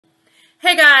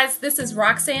Hey guys, this is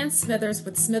Roxann Smithers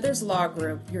with Smithers Law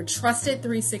Group, your trusted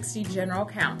 360 general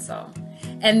counsel.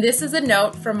 And this is a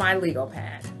note from my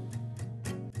Legalpad.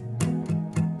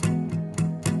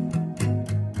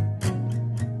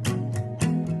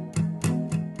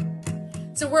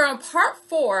 So we're on part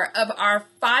 4 of our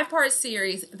 5-part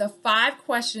series, the 5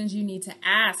 questions you need to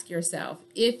ask yourself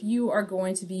if you are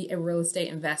going to be a real estate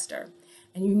investor.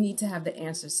 And you need to have the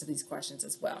answers to these questions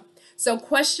as well. So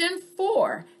question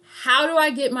 4, how do I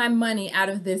get my money out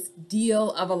of this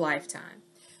deal of a lifetime?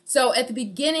 So at the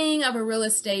beginning of a real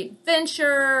estate venture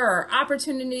or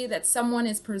opportunity that someone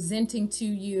is presenting to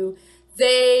you,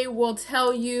 they will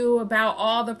tell you about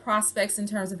all the prospects in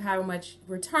terms of how much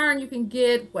return you can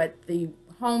get, what the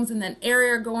homes in that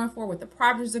area are going for, what the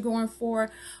properties are going for,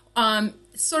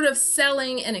 sort of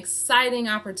selling an exciting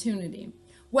opportunity.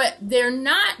 What they're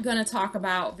not going to talk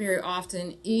about very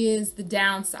often is the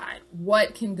downside,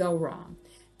 what can go wrong.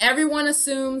 Everyone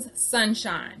assumes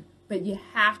sunshine, but you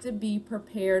have to be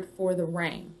prepared for the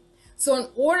rain. So in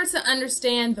order to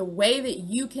understand the way that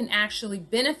you can actually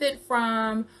benefit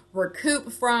from,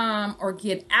 recoup from, or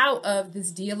get out of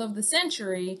this deal of the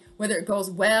century, whether it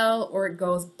goes well or it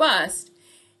goes bust,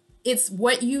 it's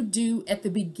what you do at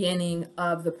the beginning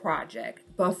of the project,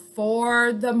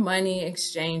 before the money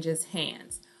exchanges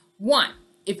hands. 1,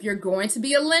 if you're going to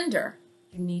be a lender,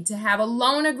 you need to have a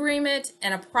loan agreement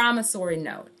and a promissory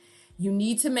note. You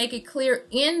need to make it clear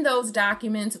in those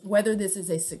documents whether this is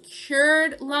a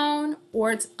secured loan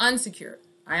or it's unsecured.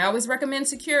 I always recommend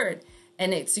secured,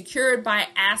 and it's secured by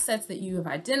assets that you have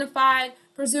identified,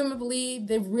 presumably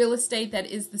the real estate that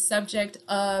is the subject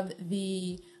of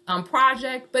the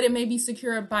project, but it may be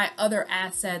secured by other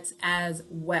assets as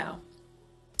well.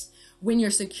 When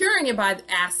you're securing it by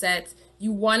assets,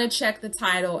 you want to check the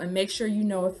title and make sure you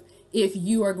know if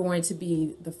you are going to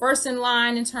be the first in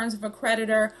line in terms of a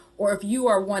creditor, or if you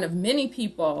are one of many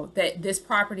people that this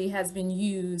property has been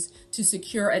used to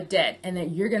secure a debt, and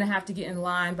that you're going to have to get in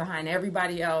line behind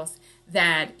everybody else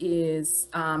that is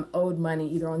owed money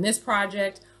either on this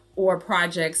project or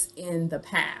projects in the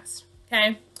past.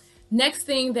 Okay. Next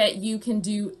thing that you can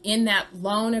do in that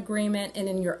loan agreement and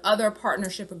in your other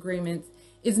partnership agreements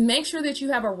is make sure that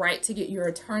you have a right to get your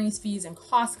attorney's fees and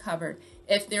costs covered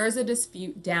if there is a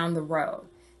dispute down the road.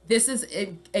 This is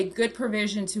a good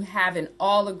provision to have in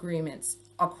all agreements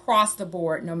across the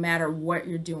board, no matter what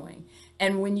you're doing.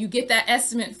 And when you get that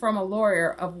estimate from a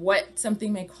lawyer of what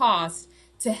something may cost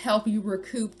to help you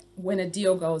recoup when a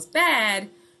deal goes bad,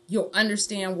 you'll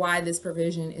understand why this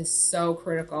provision is so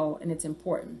critical and it's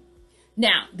important.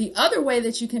 Now, the other way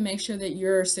that you can make sure that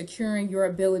you're securing your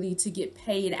ability to get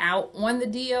paid out on the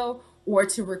deal or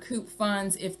to recoup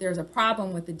funds if there's a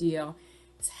problem with the deal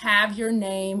is have your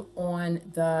name on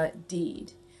the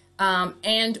deed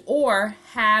and or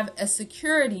have a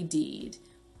security deed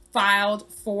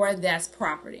filed for this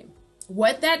property.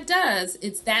 What that does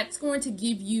is that's going to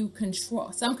give you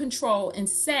some control and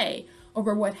say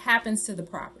over what happens to the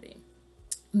property.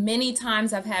 Many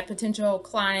times I've had potential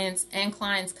clients and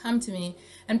clients come to me,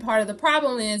 and part of the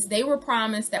problem is they were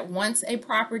promised that once a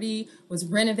property was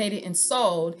renovated and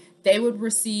sold, they would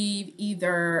receive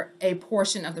either a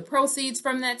portion of the proceeds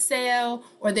from that sale,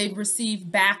 or they'd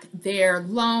receive back their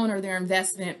loan or their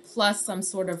investment plus some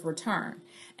sort of return.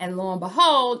 And lo and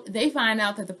behold, they find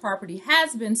out that the property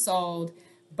has been sold,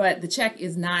 but the check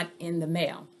is not in the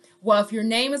mail. Well, if your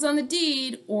name is on the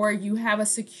deed or you have a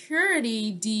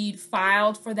security deed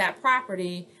filed for that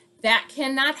property, that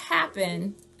cannot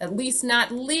happen, at least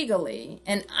not legally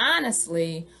and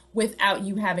honestly, without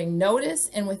you having notice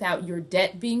and without your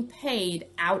debt being paid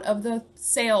out of the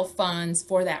sale funds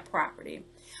for that property.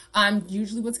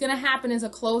 Usually what's going to happen is a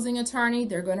closing attorney,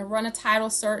 they're going to run a title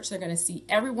search. They're going to see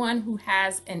everyone who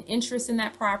has an interest in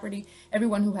that property,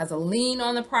 everyone who has a lien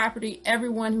on the property,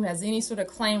 everyone who has any sort of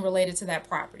claim related to that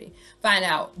property. Find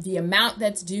out the amount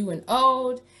that's due and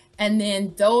owed, and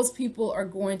then those people are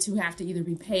going to have to either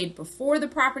be paid before the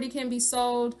property can be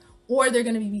sold, or they're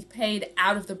going to be paid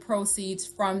out of the proceeds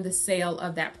from the sale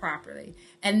of that property.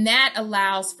 And that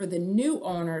allows for the new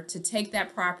owner to take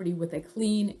that property with a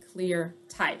clean, clear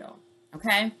title.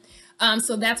 Okay?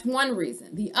 So that's one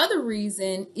reason. The other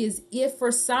reason is if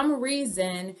for some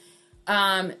reason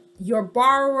your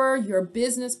borrower, your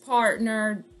business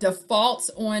partner defaults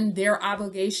on their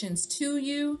obligations to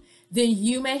you, then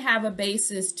you may have a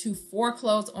basis to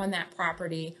foreclose on that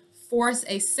property, force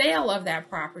a sale of that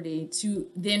property to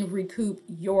then recoup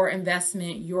your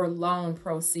investment, your loan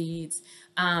proceeds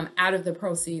out of the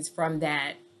proceeds from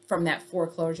that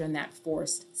foreclosure and that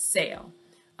forced sale.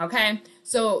 Okay,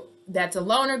 so that's a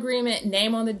loan agreement,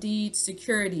 name on the deed,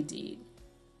 security deed.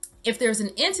 If there's an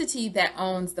entity that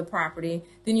owns the property,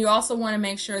 then you also want to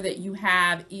make sure that you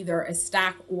have either a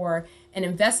stock or an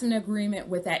investment agreement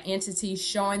with that entity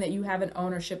showing that you have an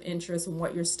ownership interest in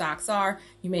what your stocks are.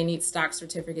 You may need stock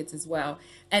certificates as well.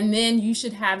 And then you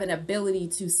should have an ability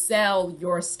to sell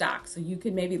your stock. So you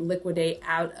can maybe liquidate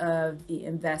out of the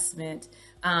investment,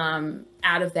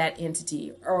 out of that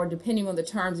entity, or depending on the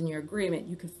terms in your agreement,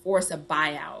 you could force a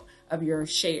buyout of your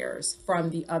shares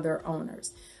from the other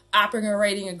owners.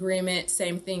 Operating agreement,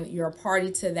 same thing. You're a party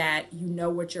to that. You know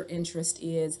what your interest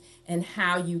is and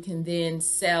how you can then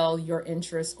sell your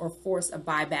interest or force a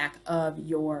buyback of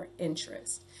your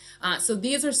interest. So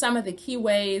these are some of the key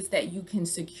ways that you can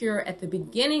secure at the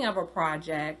beginning of a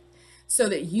project so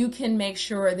that you can make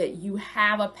sure that you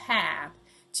have a path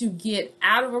to get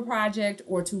out of a project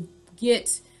or to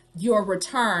get your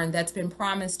return that's been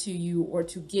promised to you or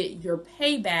to get your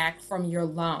payback from your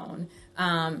loan.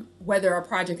 Whether a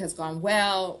project has gone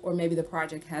well or maybe the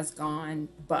project has gone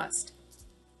bust.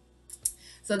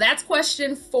 So that's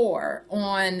question 4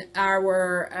 on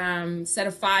our set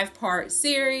of 5-part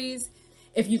series.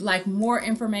 If you'd like more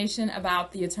information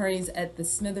about the attorneys at the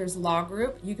Smithers Law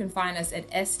Group, you can find us at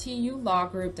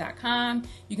stulawgroup.com.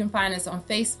 You can find us on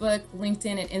Facebook,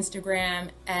 LinkedIn, and Instagram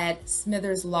at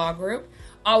Smithers Law Group.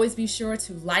 Always be sure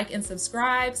to like and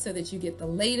subscribe so that you get the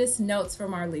latest notes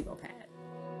from our Legalpad.